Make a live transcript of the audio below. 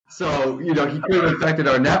So, he could have infected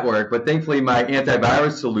our network, but thankfully my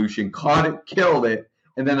antivirus solution caught it, killed it,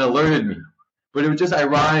 and then alerted me. But it was just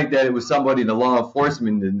ironic that it was somebody in the law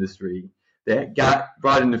enforcement industry that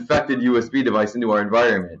brought an infected USB device into our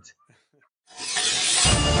environment.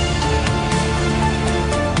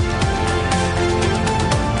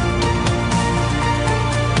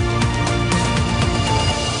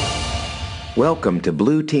 Welcome to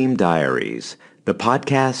Blue Team Diaries, the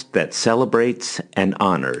podcast that celebrates and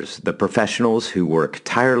honors the professionals who work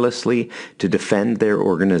tirelessly to defend their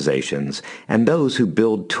organizations and those who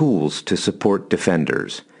build tools to support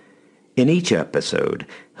defenders. In each episode,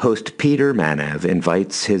 host Peter Manev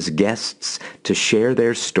invites his guests to share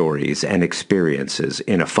their stories and experiences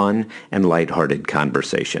in a fun and lighthearted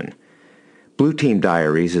conversation. Blue Team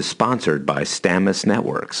Diaries is sponsored by Stamus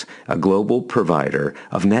Networks, a global provider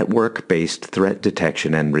of network-based threat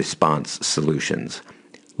detection and response solutions.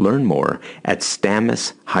 Learn more at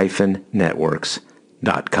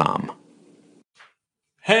stamus-networks.com.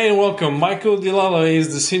 Hey and welcome. Michael DiLalla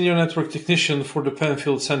is the Senior Network Technician for the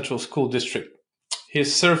Penfield Central School District. He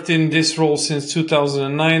has served in this role since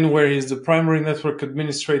 2009, where he is the primary network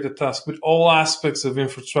administrator tasked with all aspects of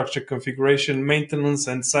infrastructure configuration, maintenance,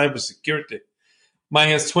 and cybersecurity. Mike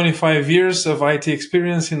has 25 years of IT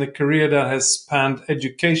experience in a career that has spanned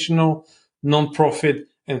educational, non-profit,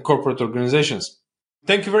 and corporate organizations.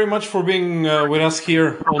 Thank you very much for being with us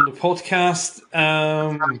here on the podcast.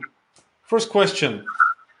 First question.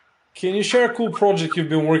 Can you share a cool project you've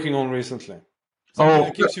been working on recently? Something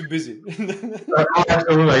that keeps you busy.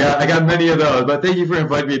 Absolutely. I got many of those, but thank you for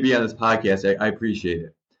inviting me to be on this podcast. I appreciate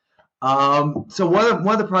it. So one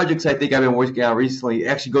of the projects I think I've been working on recently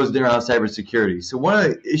actually goes around cybersecurity. So one of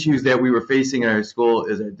the issues that we were facing in our school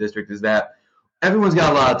as a district is that everyone's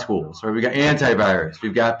got a lot of tools. Right? We've got antivirus,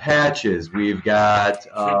 we've got patches, we've got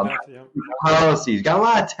policies, got a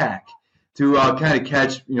lot of tech to kind of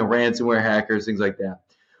catch ransomware hackers, things like that.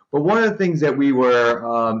 But one of the things that we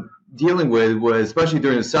were dealing with was, especially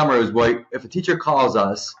during the summer, is if a teacher calls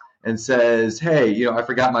us and says, hey, I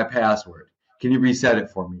forgot my password. Can you reset it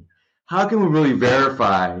for me? How can we really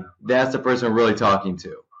verify that's the person we're really talking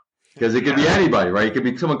to? Because it could be anybody, right? It could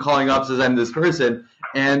be someone calling up and says, I'm this person.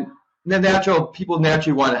 And people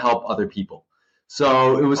naturally want to help other people.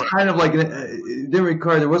 So it was kind of like, there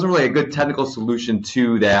wasn't really a good technical solution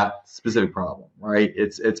to that specific problem, right?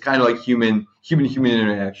 It's kind of like human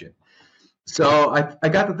interaction. So I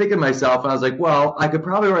got to thinking to myself, and I was like, well, I could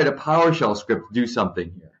probably write a PowerShell script to do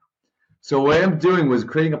something here. So what I'm doing was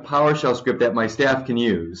creating a PowerShell script that my staff can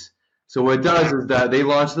use. So what it does is that they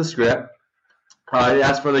launch the script. It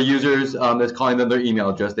asks for the users that's calling them their email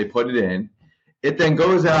address. They put it in. It then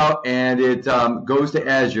goes out and it goes to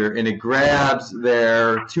Azure and it grabs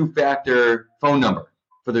their two-factor phone number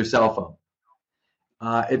for their cell phone.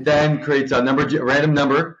 It then creates a random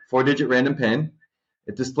number, 4-digit random PIN.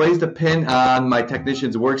 It displays the PIN on my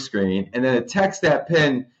technician's work screen, and then it texts that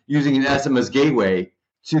PIN using an SMS gateway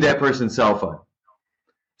to that person's cell phone.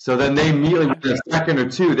 So then they immediately, within a second or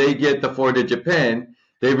two, they get the 4-digit PIN.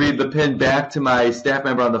 They read the PIN back to my staff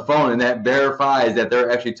member on the phone, and that verifies that they're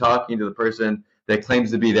actually talking to the person that claims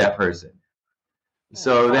to be that person.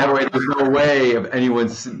 So that way, there's no way of anyone,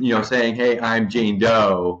 saying, "Hey, I'm Jane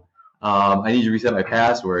Doe. I need to reset my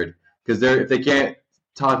password." Because if they can't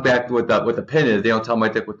talk back to what the PIN is, they don't tell my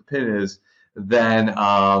tech what the PIN is, then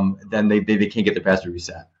they can't get their password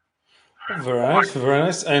reset. Very nice, very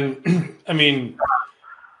nice. And I mean,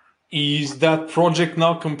 is that project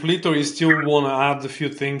now complete, or you still want to add a few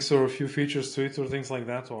things or a few features to it, or things like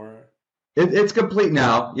that, or? It's complete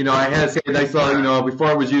now. I had to say, I saw, before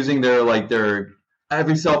I was using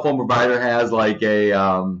every cell phone provider has like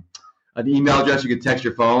an email address you can text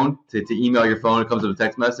your phone to email your phone. It comes with a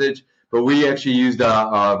text message. But we actually used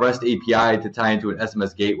a REST API to tie into an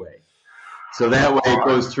SMS gateway. So that way it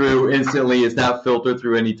goes through instantly. It's not filtered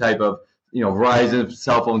through any type of, Verizon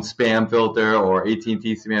cell phone spam filter or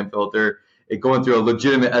AT&T spam filter. It's going through a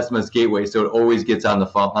legitimate SMS gateway, so it always gets on the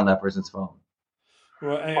phone, on that person's phone.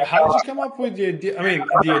 Well, how did you come up with the idea? I mean,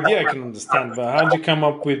 the idea I can understand, but how did you come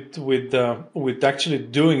up with actually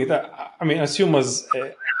doing it? I mean, I assume as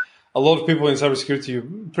a lot of people in cybersecurity, you're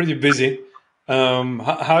pretty busy.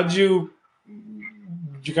 How did you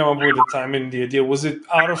come up with the time and the idea? Was it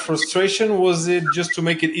out of frustration? Was it just to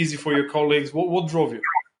make it easy for your colleagues? What drove you?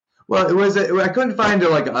 Well, I couldn't find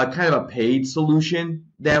a kind of a paid solution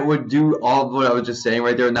that would do all of what I was just saying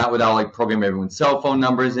right there, not without programming everyone's cell phone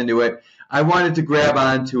numbers into it. I wanted to grab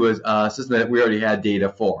onto a system that we already had data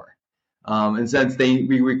for. And since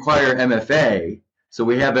we require MFA, so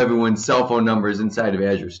we have everyone's cell phone numbers inside of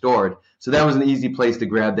Azure stored. So that was an easy place to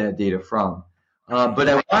grab that data from. But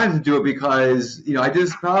I wanted to do it because, I did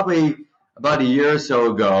this probably about a year or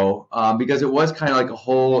so ago, because it was kind of like a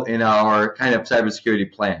hole in our kind of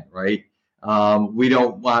cybersecurity plan, right? We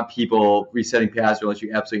don't want people resetting password unless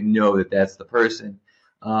you absolutely know that that's the person.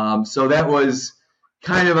 So that was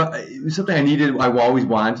kind of something I always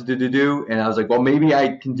wanted to do. And I was like, well, maybe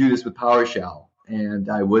I can do this with PowerShell. And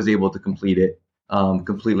I was able to complete it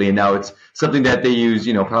completely. And now it's something that they use,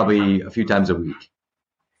 probably a few times a week.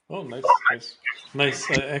 Oh, nice,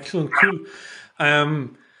 excellent, cool.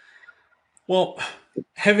 Well,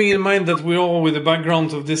 having in mind that we're all with the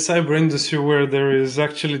background of this cyber industry where there is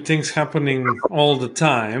actually things happening all the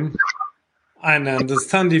time, and I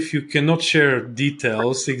understand if you cannot share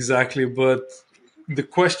details exactly, but the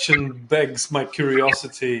question begs my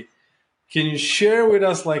curiosity. Can you share with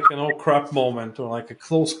us like an oh crap moment or like a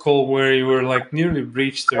close call where you were like nearly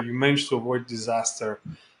breached or you managed to avoid disaster?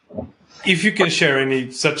 If you can share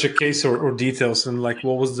any such a case or details, and like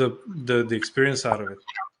what was the experience out of it?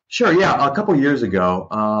 Sure, yeah. A couple years ago,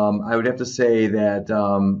 I would have to say that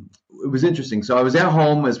it was interesting. So I was at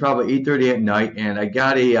home. It was probably 8:30 at night, and I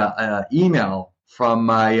got a email from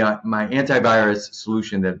my antivirus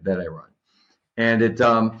solution that I run. And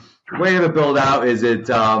the way I have it built out is the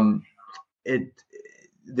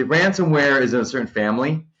ransomware is in a certain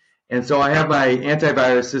family. And so I have my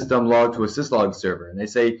antivirus system logged to a syslog server. And they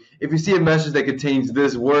say, if you see a message that contains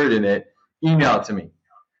this word in it, email it to me.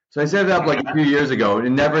 So I set it up like a few years ago,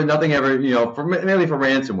 and nothing ever, mainly for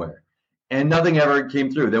ransomware. And nothing ever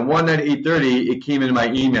came through. Then one night at 8:30, it came into my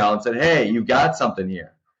email and said, hey, you got something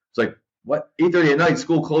here. It's like, what? 8:30 at night,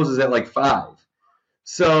 school closes at like 5.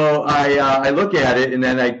 So I look at it, and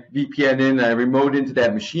then I VPN in, and I remote into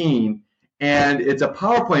that machine, and it's a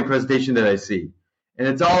PowerPoint presentation that I see. And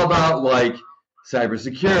it's all about like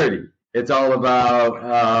cybersecurity. It's all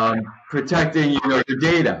about protecting, your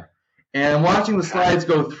data. And I'm watching the slides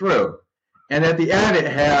go through. And at the end, it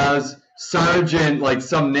has Sergeant, like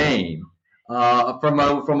some name from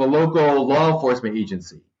a local law enforcement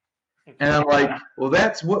agency. And I'm like, well,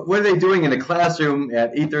 that's what are they doing in a classroom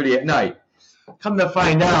at 8:30 at night? Come to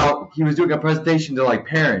find out, he was doing a presentation to like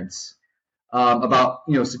parents about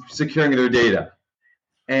securing their data.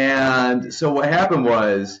 And so what happened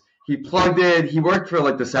was he worked for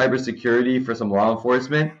like the cybersecurity for some law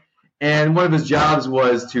enforcement, and one of his jobs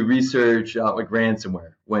was to research like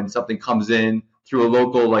ransomware. When something comes in through a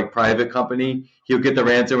local like private company, he'll get the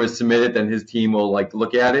ransomware, submit it, then his team will like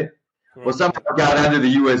look at it. Well, somehow got onto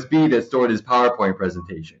the USB that stored his PowerPoint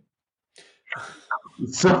presentation.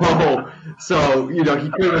 So he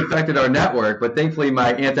could have affected our network, but thankfully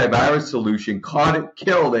my antivirus solution caught it,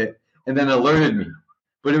 killed it, and then alerted me.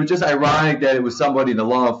 But it was just ironic that it was somebody in the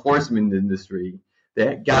law enforcement industry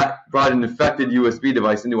that brought an infected USB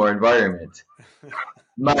device into our environment.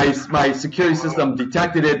 My security system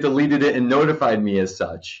detected it, deleted it, and notified me as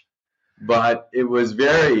such. But it was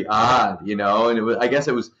very odd, and I guess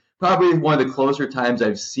it was probably one of the closer times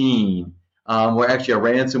I've seen where actually a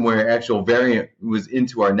ransomware actual variant was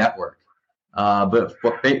into our network. But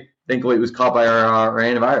thankfully it was caught by our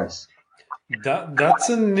antivirus. That's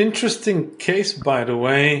an interesting case, by the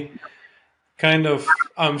way. Kind of,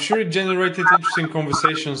 I'm sure it generated interesting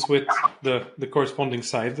conversations with the corresponding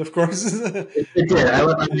side, of course. It did. I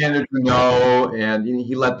let my manager know, and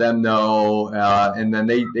he let them know, and then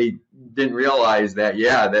they didn't realize that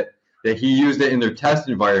he used it in their test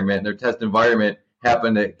environment, and their test environment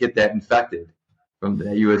happened to get that infected from the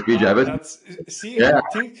USB drive. I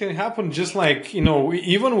think it can happen just like,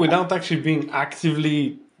 even without actually being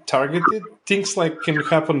actively targeted. Things like can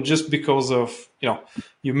happen just because of,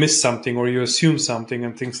 you miss something or you assume something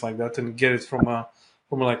and things like that, and get it from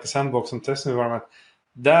like a sandbox and test environment.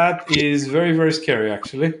 That is very, very scary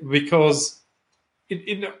actually, because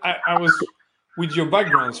I was with your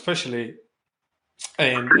background especially.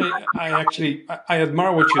 And I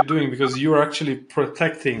admire what you're doing, because you're actually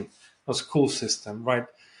protecting a school system, right?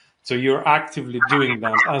 So you're actively doing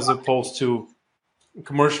that as opposed to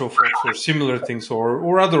commercial folks or similar things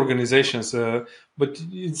or other organizations. But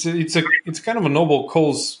it's kind of a noble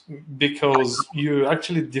cause, because you're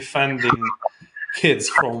actually defending kids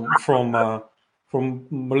from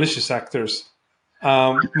malicious actors.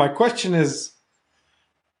 My question is,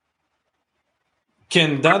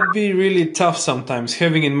 can that be really tough sometimes,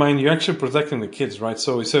 having in mind you're actually protecting the kids, right?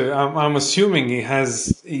 So I'm assuming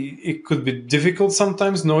it could be difficult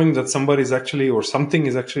sometimes, knowing that somebody is actually, or something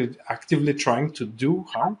is actually actively trying to do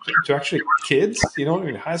harm to actually kids,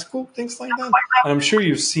 in high school, things like that. And I'm sure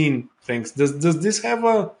you've seen things. Does this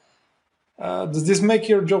make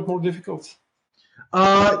your job more difficult?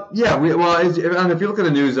 Yeah. If you look at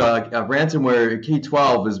the news, ransomware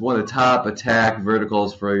K-12 is one of the top attack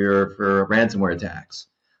verticals for ransomware attacks.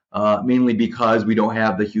 Mainly because we don't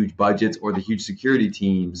have the huge budgets or the huge security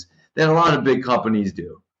teams that a lot of big companies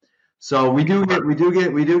do. So we do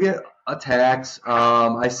get attacks.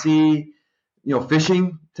 I see,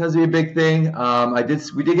 phishing tends to be a big thing.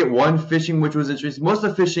 We did get one phishing, which was interesting. Most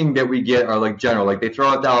of the phishing that we get are like general, like they throw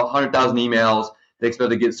out 100,000 emails. They expect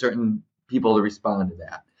to get certain people to respond to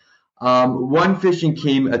that. One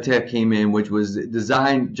phishing attack came in, which was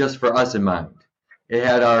designed just for us in mind. It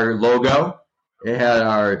had our logo, it had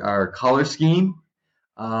our color scheme.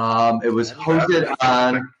 It was hosted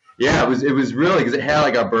on, yeah, it was really because it had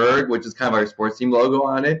like a bird, which is kind of our sports team logo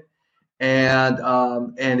on it, and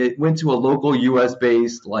it went to a local U.S.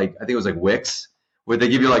 based, like I think it was like Wix, where they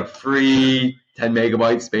give you like free 10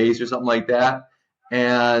 megabyte space or something like that,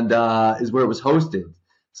 and is where it was hosted.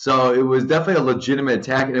 So it was definitely a legitimate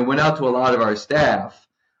attack, and it went out to a lot of our staff.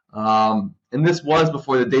 And this was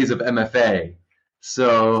before the days of MFA,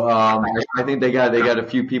 so I think they got a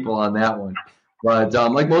few people on that one. But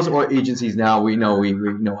like most agencies now, we know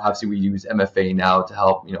obviously we use MFA now to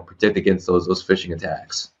help protect against those phishing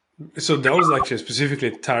attacks. So that was actually a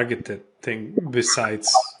specifically targeted thing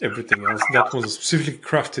besides everything else. That was specifically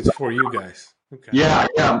crafted for you guys. Okay. Yeah.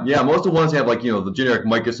 Most of the ones have like the generic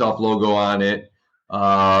Microsoft logo on it,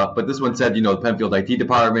 but this one said the Penfield IT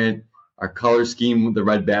department. Our color scheme, the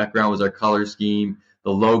red background was our color scheme.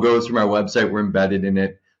 The logos from our website were embedded in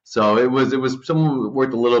it. So it was someone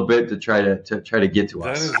worked a little bit to try to get to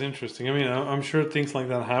us. That is interesting. I mean, I'm sure things like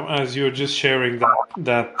that happen. As you're just sharing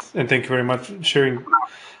that, and thank you very much for sharing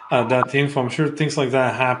that info. I'm sure things like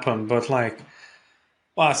that happen. But like,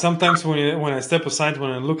 sometimes when I step aside,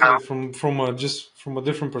 when I look at it from a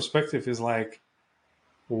different perspective, is like,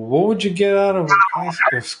 what would you get out of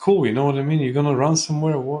a school? You know what I mean? You're gonna run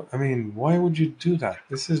somewhere. Why would you do that?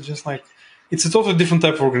 This is just like, it's a totally different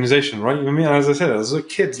type of organization, right? I mean, as I said, as a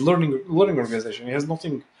kid's learning organization, it has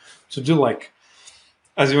nothing to do, like,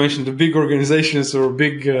 as you mentioned, the big organizations or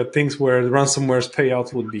big things where the ransomware's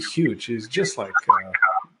payout would be huge. It's just like,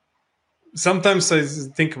 sometimes I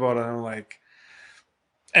think about it and I'm like,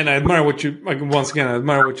 and I admire what you, like, once again, I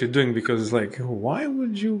admire what you're doing, because it's like, why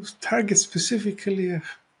would you target specifically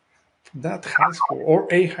that high school or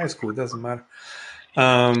a high school? It doesn't matter.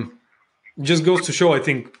 Just goes to show, I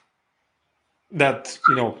think, that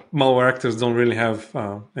malware actors don't really have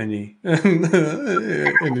any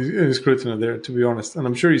scrutiny there, to be honest. And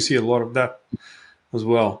I'm sure you see a lot of that as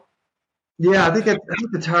well. Yeah, I think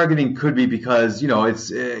the targeting could be because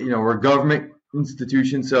it's we're a government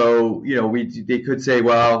institution, so they could say,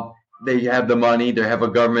 well, they have the money, they have a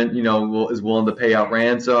government is willing to pay out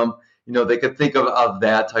ransom. They could think of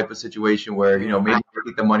that type of situation where maybe I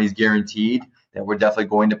think the money's guaranteed, that we're definitely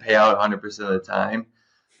going to pay out 100% of the time.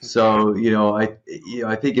 So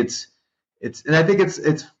I think it's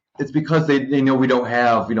because they know we don't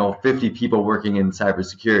have 50 people working in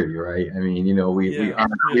cybersecurity, right? I mean we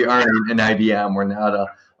aren't an IBM, we're not a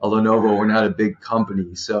Lenovo, we're not a big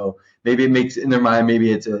company, so maybe it makes in their mind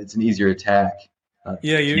maybe it's an easier attack.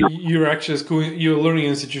 You're actually a school, you're a learning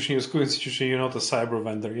institution, you're a school institution, you're not a cyber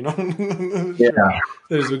vendor, Yeah,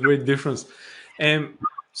 there's a great difference. And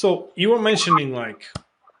so you were mentioning, like,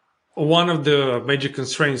 one of the major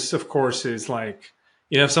constraints, of course, is like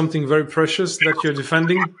you have something very precious that you're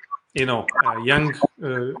defending. Young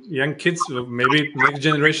kids, maybe next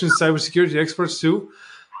generation cybersecurity experts too,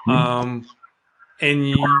 and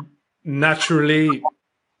naturally,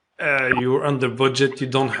 you're under budget. You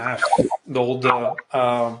don't have all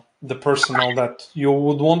the personnel that you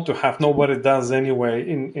would want to have. Nobody does anyway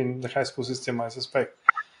in the high school system, I suspect.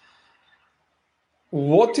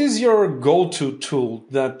 What is your go-to tool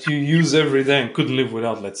that you use every day and couldn't live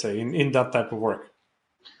without, let's say, in that type of work?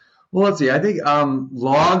 Well, let's see. I think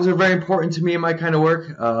logs are very important to me in my kind of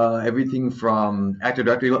work. Everything from Active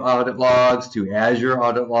Directory audit logs to Azure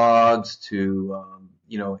audit logs to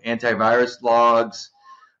antivirus logs.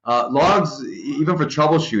 Logs, even for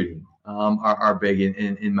troubleshooting, are big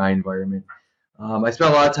in my environment. I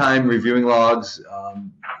spend a lot of time reviewing logs,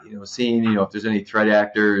 seeing if there's any threat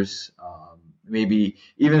actors. Maybe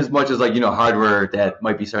even as much as hardware that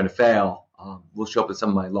might be starting to fail will show up in some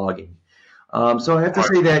of my logging. So I have to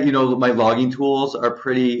say that my logging tools are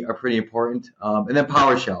pretty important. And then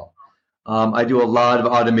PowerShell. I do a lot of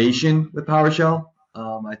automation with PowerShell.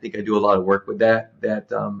 I think I do a lot of work with that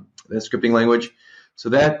scripting language. So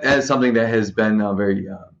that is something that has been very,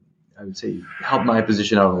 I would say, helped my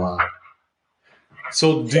position out a lot.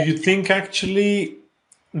 So do you think actually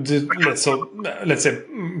let's say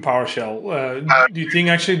PowerShell. Do you think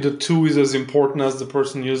actually the tool is as important as the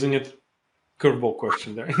person using it? Curveball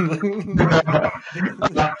question there. In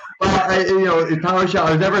PowerShell,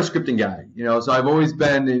 I was never a scripting guy, so I've always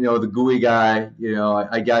been, the GUI guy.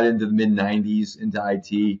 I got into the mid '90s into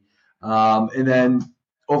IT, and then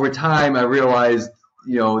over time I realized,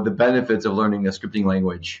 the benefits of learning a scripting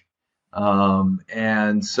language,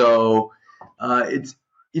 and so it's,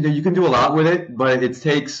 you can do a lot with it, but it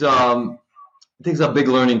takes a big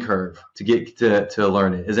learning curve to get to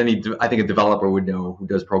learn it, as I think a developer would know who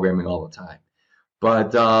does programming all the time.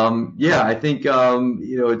 But I think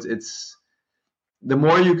it's the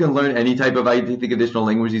more you can learn any type of additional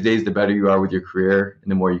language these days, the better you are with your career,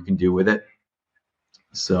 and the more you can do with it.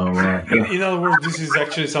 So, in other words, this is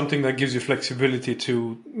actually something that gives you flexibility,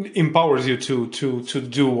 empowers you to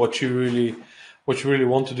do what you really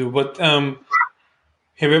want to do. But have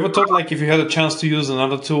you ever thought, like, if you had a chance to use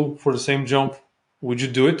another tool for the same job, would you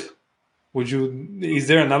do it? Is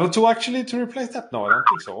there another tool actually to replace that? No, I don't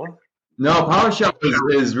think so. No, PowerShell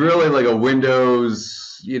is really like a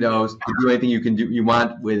Windows, to do anything you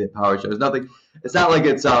want with it. PowerShell is nothing. It's not like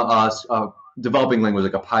it's a developing language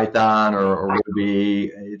like a Python or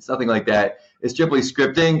Ruby. It's nothing like that. It's strictly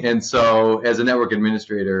scripting. And so as a network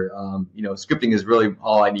administrator, scripting is really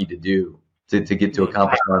all I need to do to get to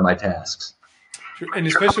accomplish all of my tasks. And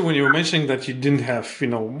especially when you were mentioning that you didn't have,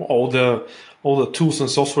 all the tools and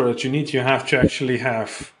software that you need, you have to actually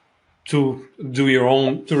have to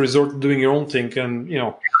resort to doing your own thing and,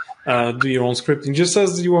 do your own scripting, just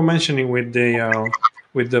as you were mentioning with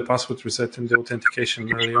the password reset and the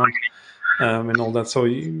authentication early on, and all that. So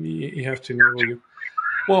you have to enable you.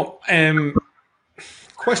 Well,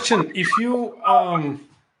 question, if you,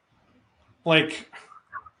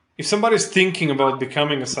 if somebody's thinking about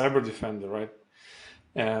becoming a cyber defender, right?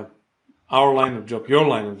 Our line of job, your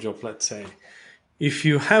line of job, let's say, if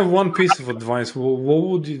you have one piece of advice, what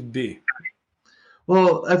would it be?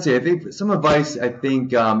 Well, let's see. I think some advice. I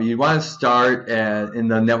think you want to start in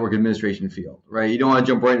the network administration field, right? You don't want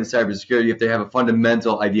to jump right into cybersecurity if they have a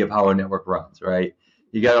fundamental idea of how a network runs, right?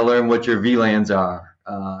 You got to learn what your VLANs are,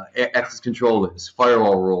 access control is,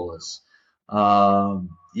 firewall rule is,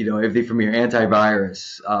 everything from your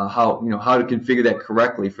antivirus, how to configure that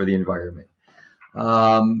correctly for the environment.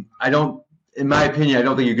 In my opinion, I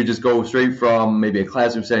don't think you could just go straight from maybe a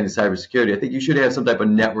classroom setting to cybersecurity. I think you should have some type of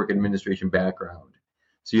network administration background.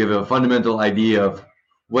 So you have a fundamental idea of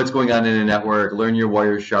what's going on in a network, learn your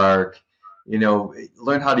Wireshark,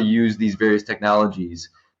 learn how to use these various technologies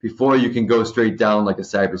before you can go straight down like a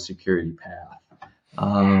cybersecurity path.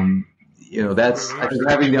 That's, I think,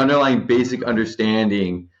 having the underlying basic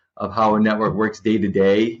understanding of how a network works day to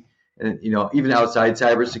day, and, even outside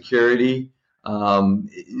cybersecurity,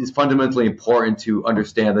 is fundamentally important to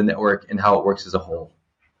understand the network and how it works as a whole.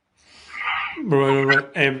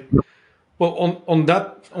 Right. Well, on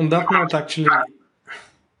that note, actually,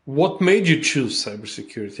 what made you choose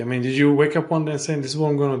cybersecurity? I mean, did you wake up one day and say, "This is what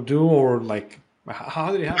I'm going to do," or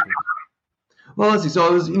how did it happen? Well, let's see. So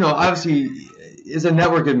it was, obviously, as a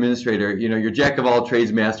network administrator, you're jack of all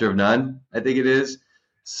trades, master of none. I think it is.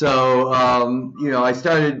 So, I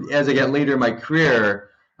started as I got later in my career.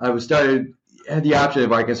 I had the option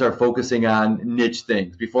of I can start focusing on niche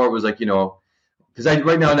things. Before it was like, because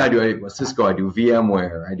right now I do Cisco, I do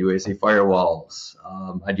VMware, I do ASA firewalls,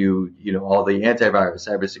 I do all the antivirus,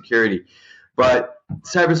 cybersecurity. But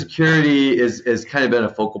cybersecurity is kind of been a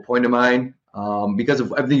focal point of mine because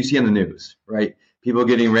of everything you see on the news, right? People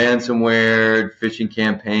getting ransomware, phishing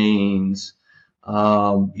campaigns,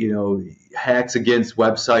 hacks against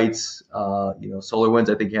websites. SolarWinds,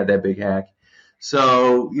 I think, had that big hack.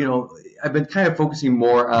 So, I've been kind of focusing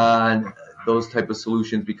more on those type of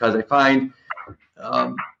solutions because I find,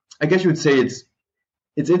 I guess you would say it's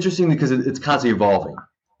interesting because it's constantly evolving.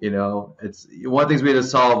 It's one of the things we had to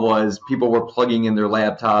solve was people were plugging in their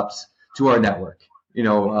laptops to our network,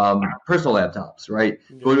 personal laptops, right?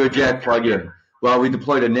 Go to a jack, plug in. Well, we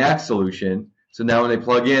deployed a NAC solution. So now when they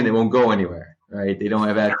plug in, they won't go anywhere, right? They don't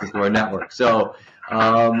have access to our network. So,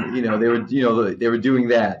 they were doing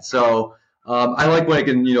that. So, I like when I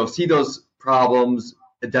can, see those problems,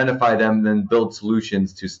 identify them, and then build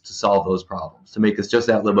solutions to solve those problems to make us just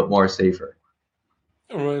that little bit more safer.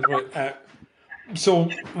 Right. So,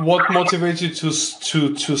 what motivates you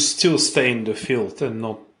to still stay in the field and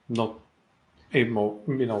not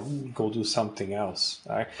go do something else?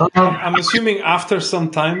 I'm assuming after some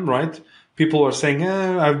time, right? People are saying,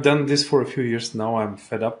 "I've done this for a few years now. I'm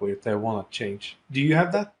fed up with it. I want to change." Do you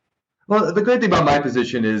have that? Well, the great thing about my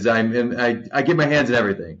position is I get my hands in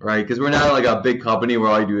everything, right? Because we're not like a big company where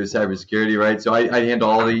all I do is cybersecurity, right? So I handle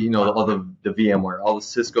all the all the VMware, all the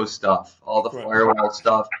Cisco stuff, all the firewall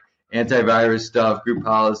stuff, antivirus stuff, group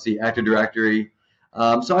policy, Active Directory.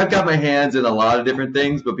 So I've got my hands in a lot of different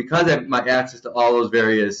things, but because I have my access to all those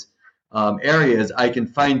various areas, I can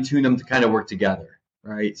fine tune them to kind of work together,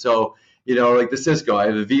 right? So like the Cisco, I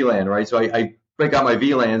have a VLAN, right? So I break out my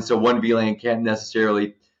VLAN so one VLAN can't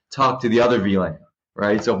necessarily talk to the other VLAN,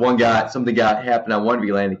 right? So if something happened on one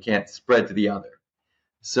VLAN, it can't spread to the other.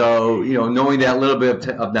 So knowing that little bit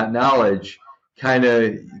of that knowledge kind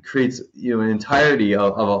of creates an entirety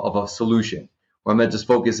of a solution. Where I'm not just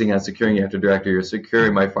focusing on securing Active Directory or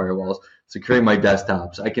securing my firewalls, securing my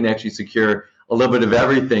desktops. I can actually secure a little bit of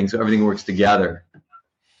everything, so everything works together.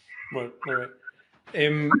 Right.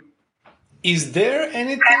 Is there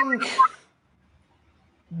anything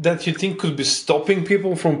that you think could be stopping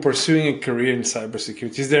people from pursuing a career in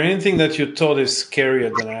cybersecurity? Is there anything that you thought is scarier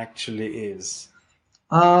than it actually is?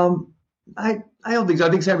 I don't think so. I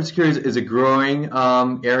think cybersecurity is a growing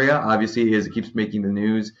area. Obviously, as it keeps making the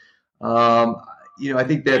news. I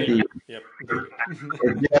think that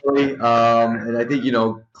and I think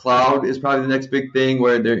cloud is probably the next big thing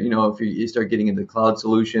where there if you start getting into cloud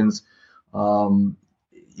solutions,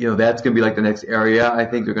 that's going to be like the next area. I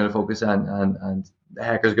think they're going to focus on the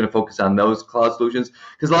hackers are going to focus on those cloud solutions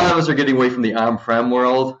because a lot of us are getting away from the on-prem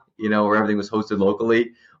world, where everything was hosted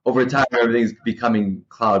locally. Over time, everything's becoming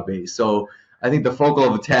cloud-based. So I think the focal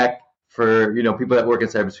of attack for people that work in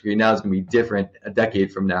cybersecurity now is going to be different a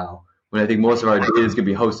decade from now, when I think most of our data is going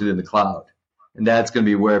to be hosted in the cloud, and that's going to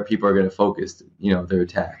be where people are going to focus their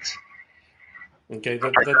attacks. Okay,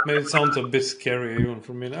 that may sound a bit scary even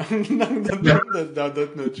for me now.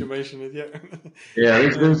 That you mentioned it, yeah. Yeah,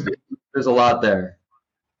 there's a lot there.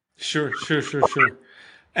 Sure.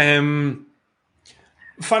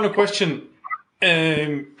 Final question.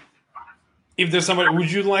 If there's somebody,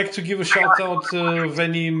 would you like to give a shout out of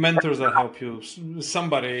any mentors that help you?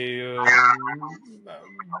 Somebody,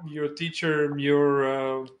 your teacher,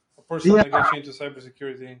 your person that got you into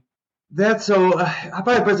cybersecurity? That's so.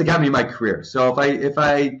 Probably the person that got me in my career. So I've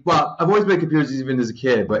always been computers even as a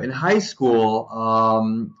kid, but in high school,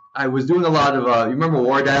 I was doing a lot of. You remember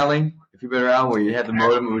war dialing? If you've been around, where you had the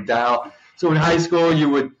modem, it would dial. So in high school, you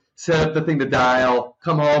would set up the thing to dial,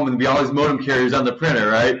 come home, and be all these modem carriers on the printer,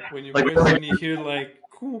 right? When you hear like,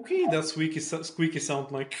 okay, that squeaky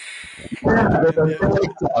sound, like. Sound,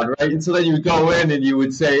 right? And so then you would go in and you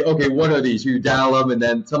would say, okay, what are these? You dial them, and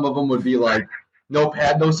then some of them would be like, no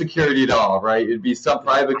pad, no security at all, right? It'd be some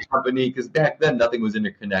private company, because back then nothing was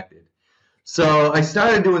interconnected. So I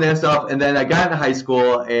started doing that stuff, and then I got into high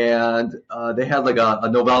school, and they had like a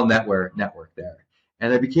Novell network there.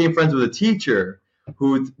 And I became friends with a teacher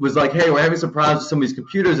who was like, hey, we're having some problems with some of these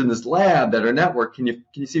computers in this lab that are networked. Can you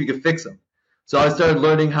see if you can fix them? So I started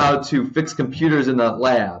learning how to fix computers in the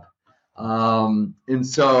lab. And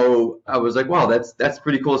so I was like, wow, that's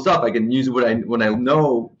pretty cool stuff. I can use what I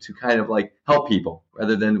know to kind of like help people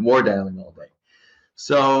rather than war dialing all day.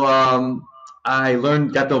 So I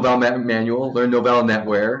got the Novell manual, learned Novell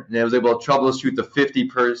NetWare, and I was able to troubleshoot the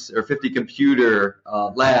 50 computer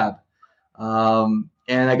lab.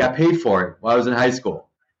 And I got paid for it while I was in high school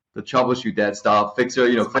to troubleshoot that stuff, fix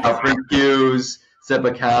cloud print queues, set up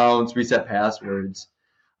accounts, reset passwords.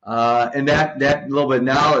 And that little bit of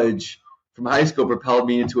knowledge from high school propelled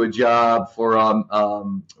me into a job for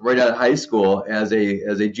right out of high school as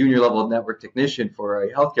a junior level network technician for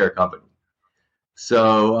a healthcare company.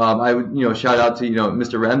 So I would shout out to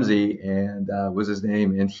Mr. Ramsey and was his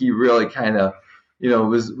name, and he really kind of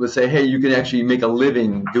was say, hey, you can actually make a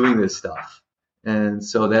living doing this stuff. And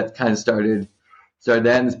so that kind of started that,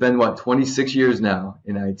 and it's been 26 years now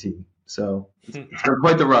in IT. So it's been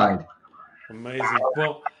quite the ride. Amazing.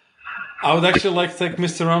 Well, I would actually like to thank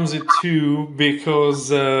Mr. Ramsey too, because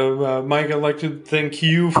Mike, I'd like to thank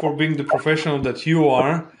you for being the professional that you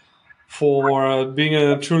are, for being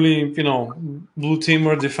a truly blue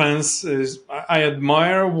teamer defense. I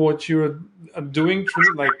admire what you're doing,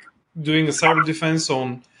 truly, like doing a cyber defense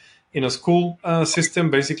in a school system,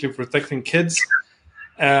 basically protecting kids.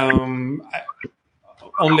 Only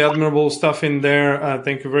admirable stuff in there.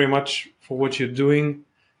 Thank you very much for what you're doing.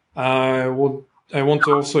 I want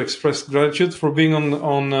to also express gratitude for being on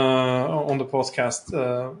the podcast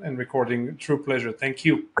and recording. True pleasure. Thank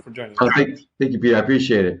you for joining. Oh, thank you, Peter. I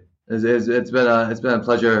appreciate it. It's been a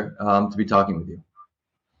pleasure to be talking with you.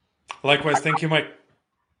 Likewise. Thank you, Mike.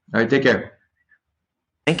 All right. Take care.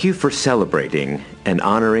 Thank you for celebrating and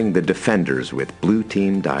honoring the defenders with Blue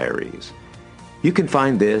Team Diaries. You can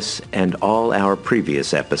find this and all our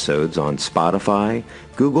previous episodes on Spotify,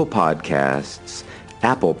 Google Podcasts,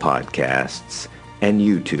 Apple Podcasts, and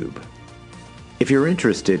YouTube. If you're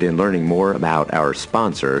interested in learning more about our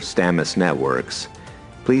sponsor, Stamis Networks,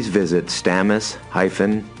 please visit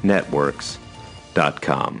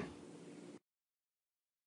stamis-networks.com.